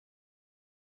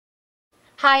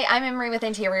Hi, I'm Emery with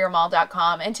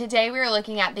InteriorDecorating.com, and today we are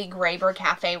looking at the Graber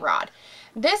Cafe rod.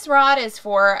 This rod is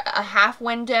for a half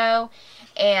window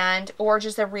or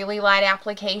just a really light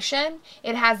application.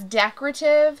 It has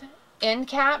decorative end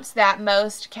caps that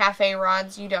most cafe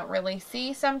rods you don't really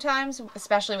see sometimes,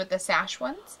 especially with the sash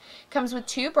ones. Comes with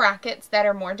two brackets that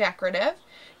are more decorative.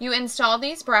 You install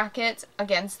these brackets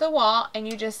against the wall and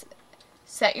you just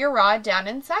set your rod down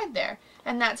inside there,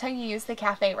 and that's how you use the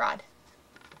cafe rod.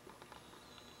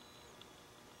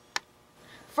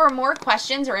 For more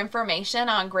questions or information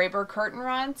on Graber curtain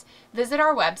rods, visit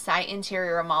our website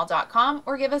InteriorDecorating.com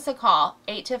or give us a call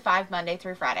 8 to 5 Monday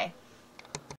through Friday.